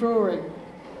could ink a drawing.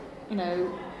 You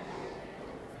know,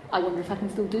 I wonder if I can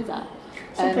still do that.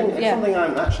 Something I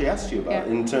haven't actually asked you about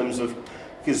in terms of,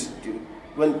 because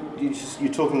when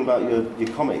you're talking about your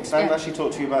comics, I haven't actually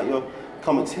talked to you about your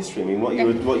comics history. I mean, what you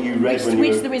read when you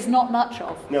which there is not much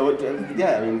of. No, I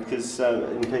mean, because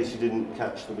in case you didn't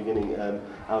catch the beginning,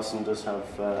 Alison does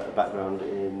have a background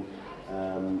in.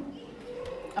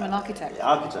 I'm an architect.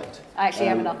 Architect. I actually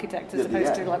am an architect as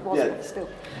opposed to like wasn't still.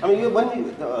 I mean, I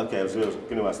was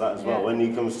going to ask that as well. When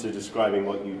it comes to describing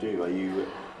what you do, are you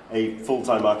a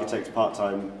full-time architect,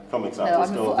 part-time comics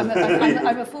artist? No, I'm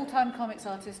a full-time comics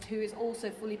artist who is also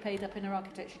fully paid up in her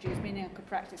architecture dues, meaning I could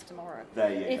practice tomorrow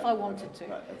if I wanted to,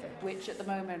 which at the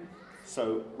moment.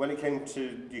 So when it came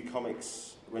to your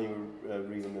comics, when you were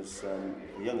reading as a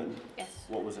young'un, yes,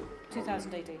 what was it?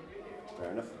 2000 AD.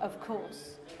 Fair enough. Of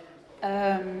course.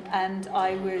 And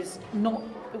I was not.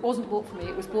 It wasn't bought for me.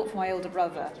 It was bought for my older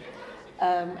brother,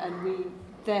 and we.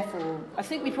 Therefore, I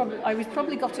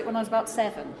probably got it when I was about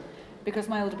 7, because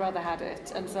my older brother had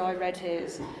it, and so I read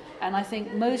his. And I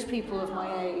think most people of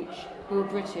my age who were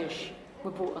British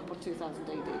were brought up on 2000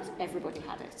 AD. Everybody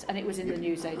had it, and it was in the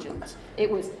newsagents.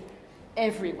 It was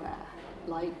everywhere.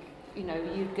 Like, you know,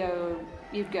 you'd go,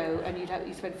 and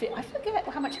you'd spend. I forget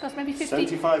how much it cost. Maybe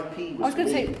 50. 75p. I was going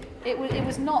to say it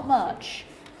was not much.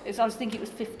 I was thinking it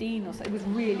was 15 or so. It was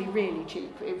really, really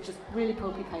cheap. It was just really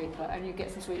pulpy paper, and you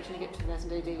get some sweets, and you get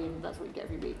 2000 AD, and that's what you get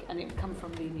every week. And it would come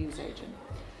from the newsagent,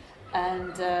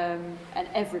 and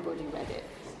everybody read it,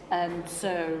 and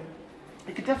so.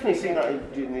 You could definitely see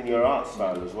that in your art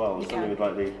style as well. Something with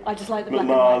like the. I just like the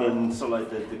McMahon and sort of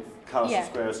like the Castle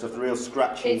Square stuff, the real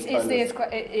scratchy. It's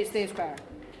the Square.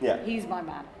 Yeah. He's my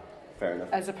man. Fair enough.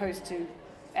 As opposed to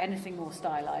anything more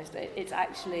stylized. It's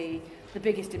actually. The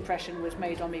biggest impression was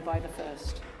made on me by the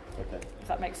first. Okay. If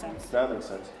that makes sense. That makes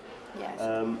sense. Yes.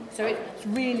 So it's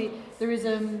really there is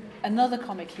another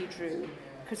comic he drew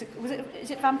because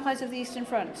is it Vampires of the Eastern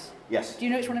Front? Yes. Do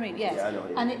you know which one I mean? Yes. Yeah, I know.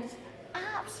 And it's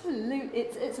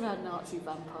it's about Nazi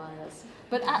vampires.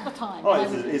 But at the time,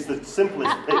 it's the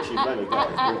simplest pitch you've ever got.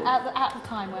 At the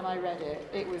time when I read it,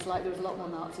 it was like there was a lot more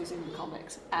Nazis in the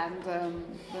comics and than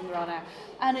there are now,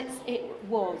 and it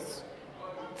was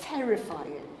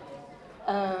terrifying.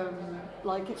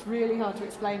 Like, it's really hard to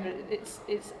explain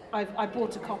it. I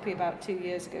bought a copy about 2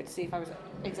 years ago to see if I was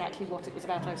exactly what it was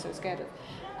about. I was so scared of,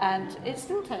 and it's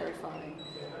still terrifying.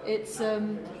 It's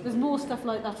there's more stuff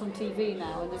like that on TV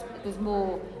now, and there's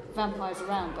more vampires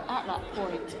around. But at that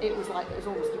point, it was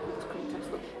almost equal to Creep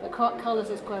textbook. But Carlos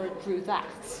Esquerra drew that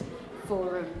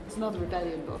for it's another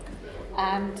Rebellion book,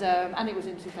 and it was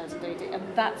in 2000 AD, and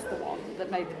that's the one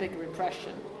that made the bigger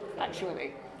impression,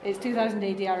 actually. It's 2000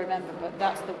 AD, I remember, but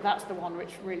that's the one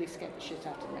which really scared the shit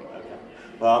out of me. Okay.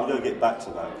 Well, I'm going to get back to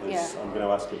that because I'm going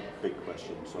to ask a big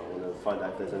question, so I want to find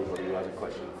out if there's anybody who has a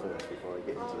question first before I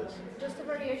get into this. Just a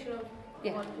variation of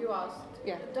what you asked.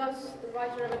 Yeah. Does the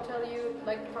writer ever tell you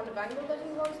like the kind of angle that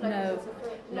he wants?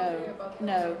 Like,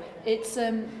 no. It's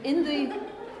in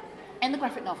the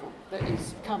graphic novel that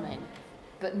is coming,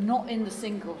 but not in the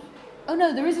single. Oh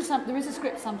no, there is a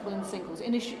script sample in the singles.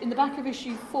 In the back of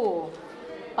issue 4.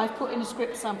 I've put in a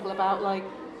script sample about like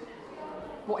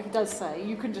what he does say.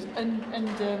 You can just and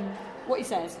what he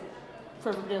says for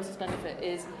everybody else's benefit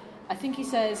is, I think he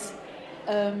says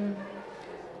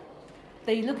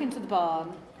they look into the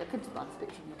barn. They come to the barn. It's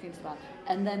fiction. Look into the barn,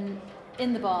 and then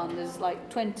in the barn there's like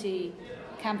 20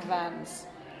 camper vans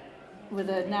with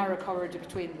a narrow corridor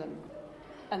between them,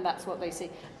 and that's what they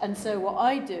see. And so what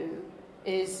I do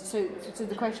is so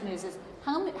the question is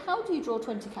how do you draw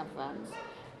 20 camper vans?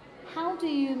 How do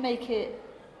you make it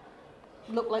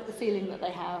look like the feeling that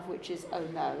they have, which is, oh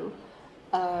no?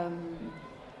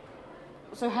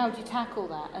 So how do you tackle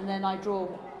that? And then I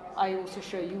also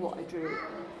show you what I drew.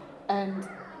 And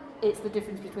it's the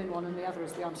difference between one and the other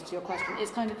is the answer to your question.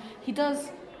 It's kind of, he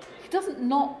doesn't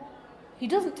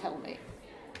tell me,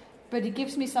 but he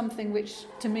gives me something which,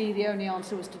 to me, the only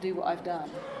answer was to do what I've done.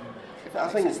 I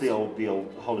think it's the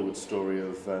old Hollywood story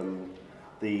of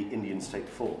the Indians take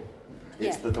the fall.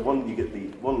 It's the one, you get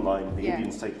the one line, the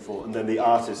Indians take the fall, and then the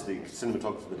artist, the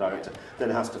cinematographer, the director,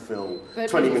 then has to fill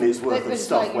 20 minutes worth of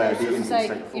stuff like, where the Indians take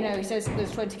the fall. You know, he says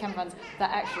there's 20 camper vans. That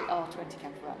actually are 20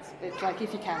 camper vans. It's like,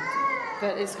 if you count.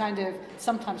 But it's kind of,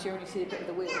 sometimes you only see a bit of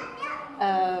the wheel.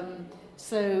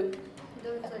 So... He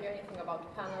doesn't tell you anything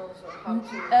about panels or how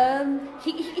to...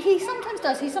 He sometimes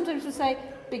does. He sometimes will say,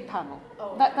 big panel.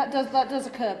 Oh. That does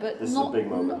occur, but this is a big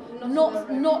moment.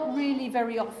 Not really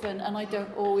very often, and I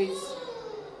don't always...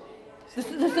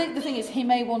 The thing is, he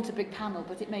may want a big panel,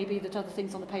 but it may be that other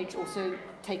things on the page also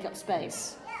take up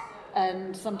space.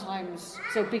 And sometimes,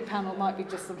 so big panel might be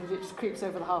just something that just creeps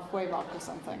over the halfway mark or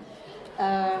something.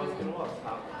 I was going to ask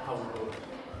how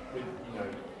with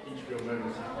each real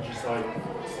moment, you decide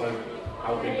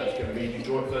how big that's going to be. Do you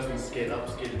draw it first and scale up,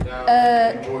 scale it down?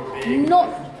 Do you draw it big?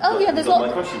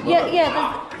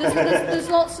 There's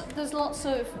lots. There's lots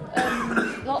of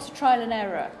trial and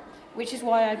error. Which is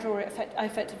why I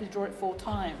effectively draw it 4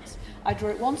 times. I draw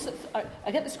it once,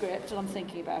 I get the script and I'm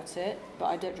thinking about it, but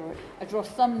I don't draw it. I draw a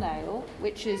thumbnail,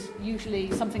 which is usually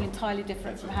something entirely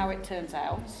different from how it turns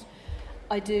out.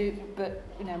 I do, but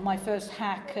my first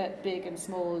hack at big and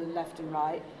small and left and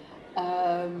right.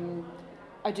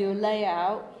 I do a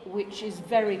layout, which is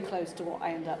very close to what I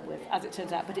end up with, as it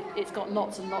turns out, but it's got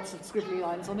lots and lots of scribbly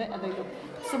lines on it, and they look,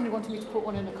 somebody wanted me to put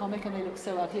one in a comic, and they look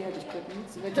so ugly, I just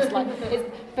couldn't. So they're just like, it's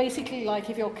basically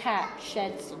like if your cat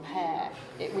shed some hair,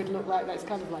 it would look like that's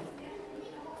kind of like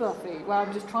fluffy, where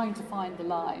I'm just trying to find the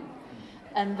line.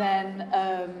 And then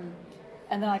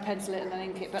I pencil it and then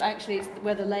ink it, but actually it's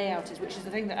where the layout is, which is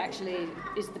the thing that actually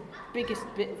is the biggest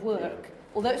bit of work.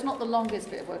 Although it's not the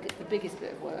longest bit of work, it's the biggest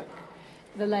bit of work.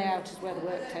 The layout is where the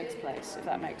work takes place, if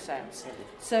that makes sense.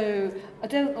 So I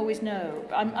don't always know,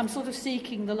 but I'm sort of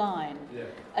seeking the line. Yeah.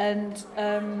 And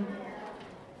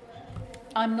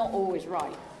I'm not always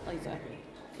right either.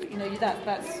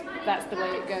 That's the way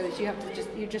it goes.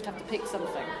 You just have to pick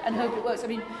something and hope it works. I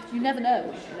mean, you never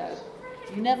know.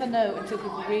 You never know until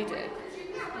people read it.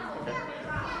 Okay.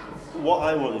 What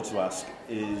I wanted to ask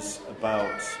is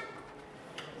about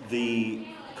the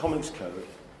Comics Code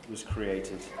was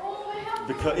created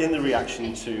because in the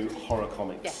reaction to horror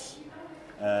comics.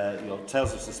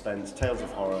 Tales of Suspense, Tales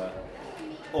of Horror,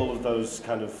 all of those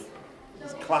kind of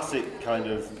classic kind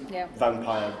of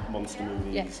vampire monster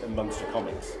movies and monster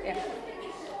comics. Yeah.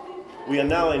 We are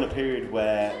now in a period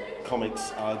where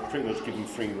comics are pretty much given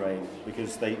free rein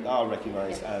because they are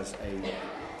recognised as a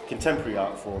contemporary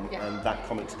art form and that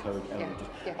Comics Code element.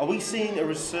 Are we seeing a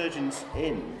resurgence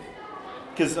in?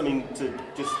 Because, I mean, to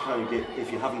just kind of get,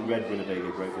 if you haven't read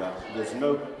Winnebago Graveyard, there's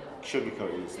no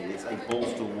sugarcoating this thing. It's a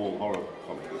balls-to-the-wall horror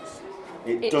comic.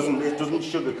 It doesn't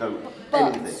sugarcoat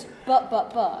anything.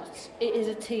 But it is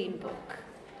a teen book,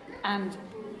 and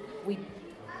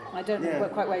I don't know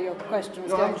quite where your question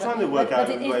was going. I'm trying to work out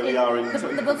where we are in...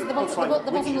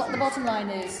 The bottom line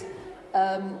is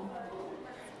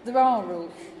there are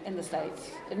rules in the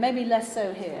States. It may be less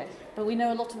so here, but we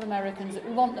know a lot of Americans,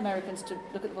 we want Americans to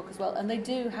look at the book as well, and they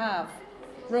do have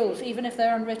rules, even if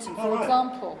they're unwritten. For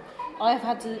example, I have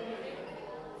had to...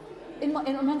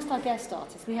 amongst our guest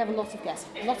artists, we have a lot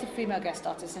of female guest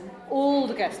artists, and all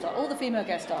the female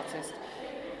guest artists,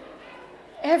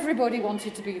 everybody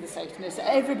wanted to be the Satanist.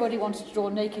 Everybody wanted to draw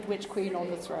a naked witch queen on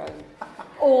the throne.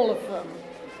 All of them.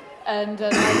 And I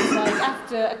was like,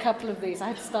 after a couple of these, I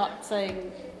had to start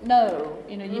saying, no,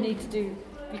 you need to do,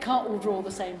 you can't all draw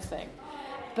the same thing.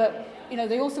 But,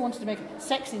 they also wanted to make a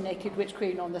sexy naked witch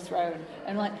queen on the throne.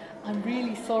 And like, I'm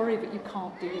really sorry, but you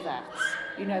can't do that.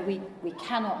 We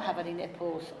cannot have any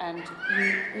nipples, and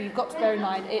you've got to bear in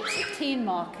mind, it's a teen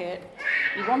market.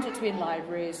 We want it to be in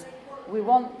libraries. We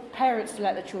want parents to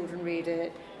let their children read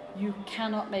it. You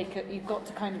cannot make it, you've got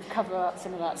to kind of cover up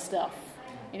some of that stuff.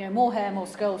 More hair, more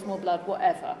skulls, more blood,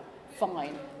 whatever.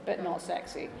 Fine, but not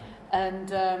sexy. And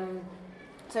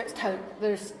so it's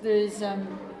there's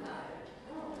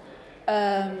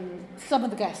some of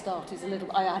the guest art is a little,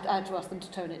 I had to ask them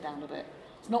to tone it down a bit.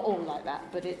 It's not all like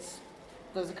that, but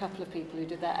there's a couple of people who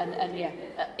did that, and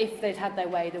if they'd had their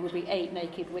way, there would be 8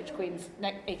 naked witch queens,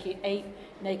 8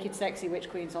 naked sexy witch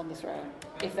queens on the throne,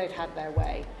 if they'd had their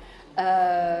way.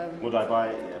 Would I buy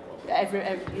it?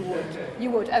 Yeah.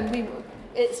 You would, and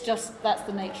it's just, that's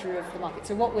the nature of the market.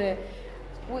 So what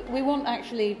we want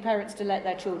actually parents to let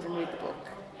their children read the book.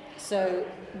 So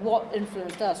what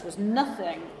influenced us was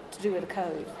nothing to do with the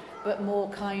code, but more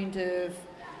kind of,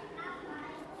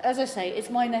 as I say, it's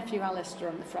my nephew Alistair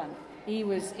on the front.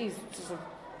 He's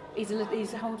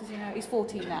how old is he now? He's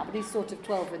 14 now, but he's sort of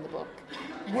 12 in the book.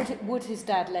 Would his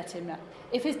dad let him?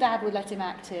 If his dad would let him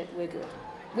act it, we're good.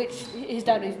 Which his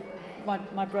dad is.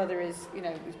 My brother is,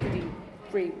 he's pretty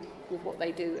free with what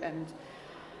they do, and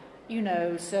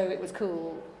so it was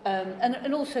cool.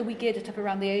 And also we geared it up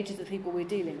around the ages of the people we're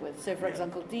dealing with. So, for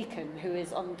example, Deacon, who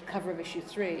is on the cover of issue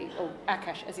 3, or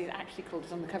Akash, as he's actually called,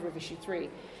 is on the cover of issue 3.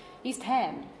 He's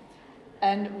 10.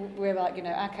 And we're like,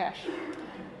 Akash,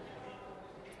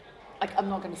 I'm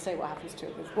not going to say what happens to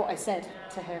him, it's what I said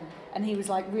to him. And he was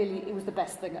like, really, it was the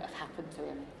best thing that had happened to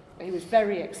him. He was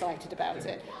very excited about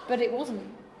it. But it wasn't,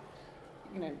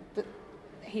 that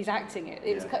he's acting it.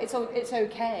 It's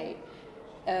okay.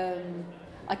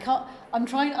 I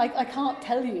can't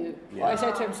tell you what I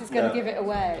said to him, so it's going to give it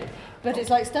away. But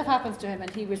it's like stuff happens to him and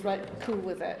he was cool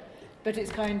with it. But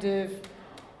it's kind of,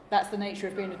 that's the nature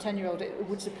of being a 10-year-old. It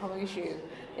would surprise you.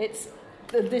 This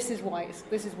is why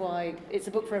it's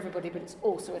a book for everybody, but it's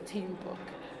also a teen book,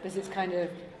 because it's kind of,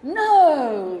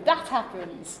 no, that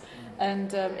happens,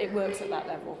 and it works at that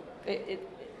level.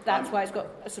 That's why it's got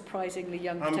a surprisingly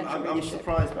young potential. I'm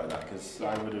surprised by that, because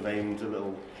I would have aimed a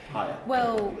little higher.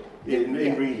 Well, in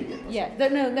reading it. Yeah,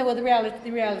 no. Well, the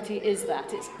reality is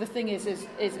that the thing is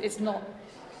it's not.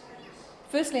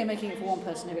 Firstly, I'm making it for one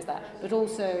person who is that, but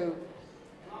also,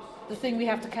 the thing we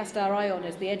have to cast our eye on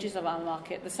is the edges of our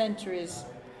market. The centre is,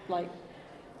 like,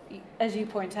 as you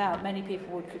point out, many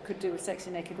people could do a sexy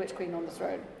naked witch queen on the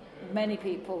throne. Many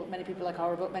people like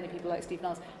our book, many people like Steve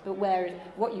Niles. But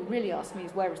what you really ask me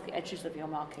is, where is the edges of your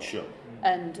market? Sure.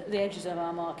 And the edges of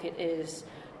our market is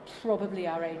probably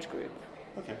our age group.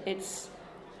 Okay. It's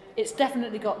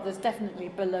definitely there's definitely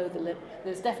below the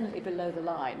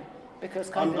line, because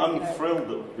I'm thrilled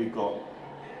that we've got,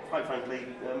 quite frankly,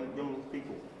 young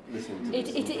people listening to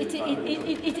this.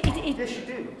 Yes, you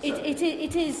do.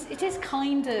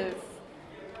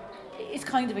 It's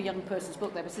kind of a young person's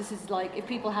book there, but this is like, if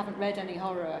people haven't read any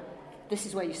horror, this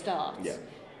is where you start. Yeah.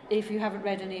 If you haven't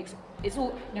read any, it's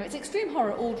extreme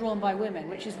horror all drawn by women,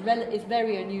 which is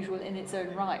very unusual in its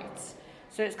own right.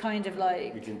 So it's kind of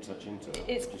like, we can touch into it.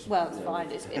 It's fine.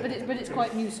 But it's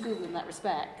quite new school in that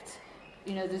respect.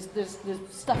 There's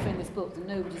stuff in this book that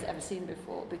nobody's ever seen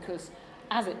before, because,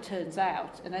 as it turns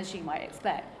out, and as you might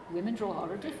expect, women draw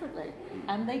horror differently,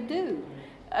 and they do.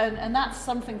 And that's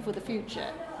something for the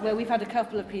future, where we've had a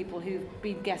couple of people who've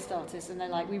been guest artists, and they're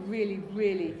like, we really,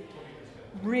 really,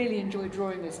 really enjoy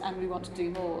drawing this, and we want to do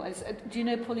more. Do you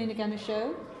know Paulina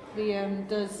Ganesho?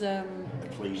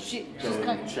 Please,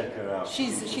 check her out. She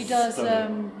does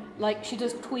she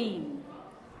does tween,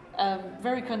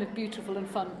 very kind of beautiful and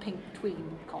fun pink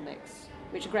tween comics,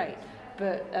 which are great.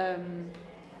 But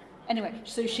anyway,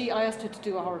 so I asked her to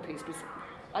do a horror piece, because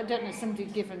I don't know, somebody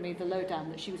had given me the lowdown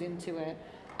that she was into it,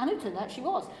 and it turned out she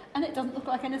was, and it doesn't look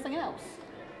like anything else,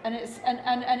 and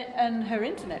her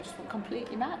internet just went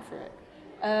completely mad for it.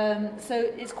 So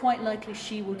it's quite likely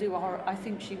she will do a horror. I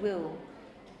think she will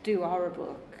do a horror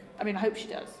book. I mean, I hope she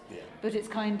does. Yeah. But it's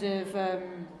kind of,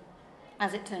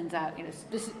 as it turns out, you know,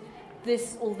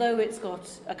 this, although it's got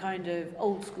a kind of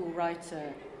old school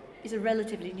writer, is a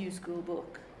relatively new school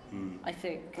book, I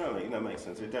think. No, that makes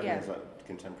sense. It definitely has that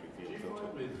contemporary feel. Do you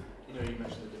find with, you know, you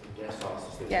mentioned the different guest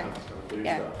artists that Yeah. have to kind of do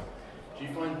Yeah. stuff. Do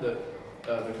you find that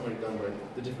the comedy done by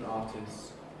the different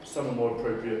artists, some are more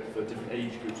appropriate for different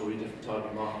age groups or a different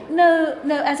target market? No,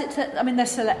 as it turns, I mean,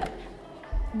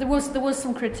 there was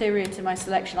some criteria to my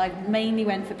selection. I mainly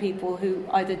went for people who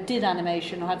either did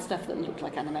animation or had stuff that looked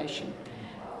like animation.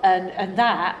 And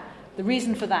that, the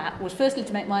reason for that was firstly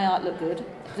to make my art look good,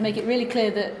 to make it really clear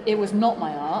that it was not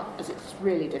my art, as it's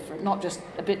really different, not just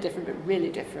a bit different, but really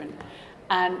different.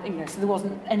 And, you know, so there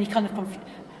wasn't any kind of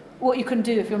what you can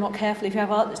do if you're not careful, if you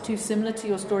have art that's too similar to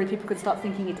your story, people could start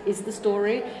thinking it is the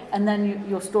story, and then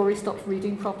your story stops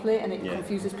reading properly and it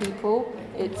confuses people.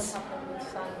 It's what happened with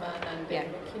Sandman and Yeah.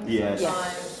 Dave McKean. Yes.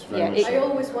 Yeah, I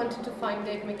always wanted to find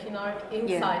Dave McKean art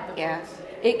inside the books.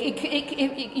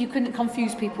 You can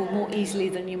confuse people more easily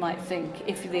than you might think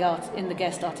if the art in the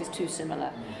guest art is too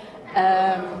similar.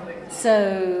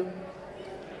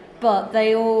 But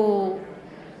they all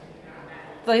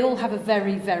have a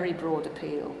very, very broad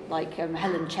appeal. Like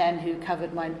Helen Chen, who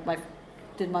covered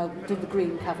did the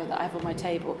green cover that I have on my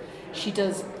table. She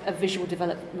does a visual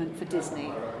development for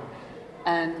Disney,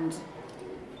 and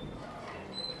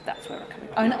that's where I'm coming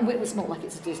from. I mean, it's not like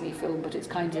it's a Disney film, but it's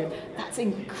kind of, that's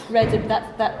incredible.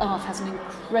 That art has an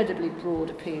incredibly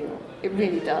broad appeal. It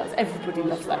really does. Everybody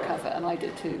loves that cover, and I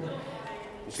did too.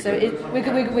 So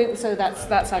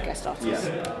that's our guest artist.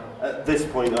 Yeah. At this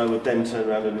point, I would then turn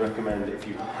around and recommend, if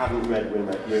you haven't read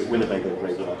Winnebago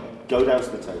Graveyard, go down to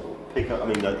the table, pick up. I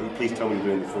mean, please tell me you're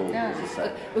doing the form. Yeah.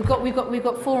 We've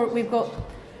got four.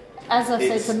 As I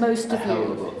say to most of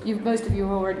you, most of you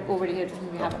are already here, some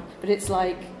of you haven't. But it's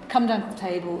like, come down to the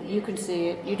table, you can see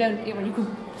it. You can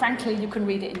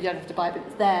read it and you don't have to buy it, but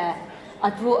it's there. I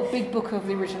brought a big book of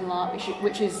the original art,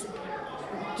 which is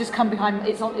just come behind.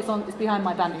 It's behind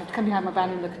my band. You have to come behind my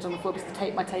band and look at it on the floor because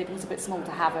my table is a bit small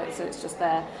to have it, so it's just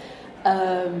there.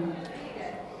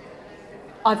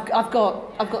 I've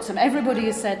got some. Everybody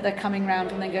has said they're coming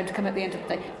round and they're going to come at the end of the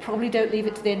day. Probably don't leave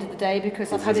it to the end of the day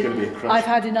because I've had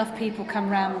enough people come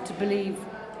round to believe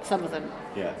some of them.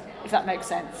 Yeah. If that makes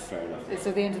sense. Fair enough.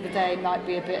 So the end of the day might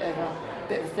be a bit of a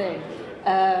thing.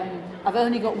 I've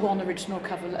only got one original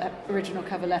cover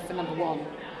left for number 1,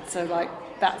 so like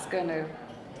that's going to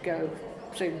go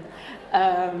soon.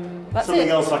 That's Something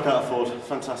it. else I can't afford.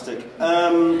 Fantastic.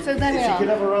 So there we are. If you could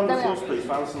have a round of There we applause, please,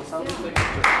 for Alison Sanders.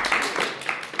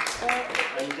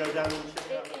 And go down and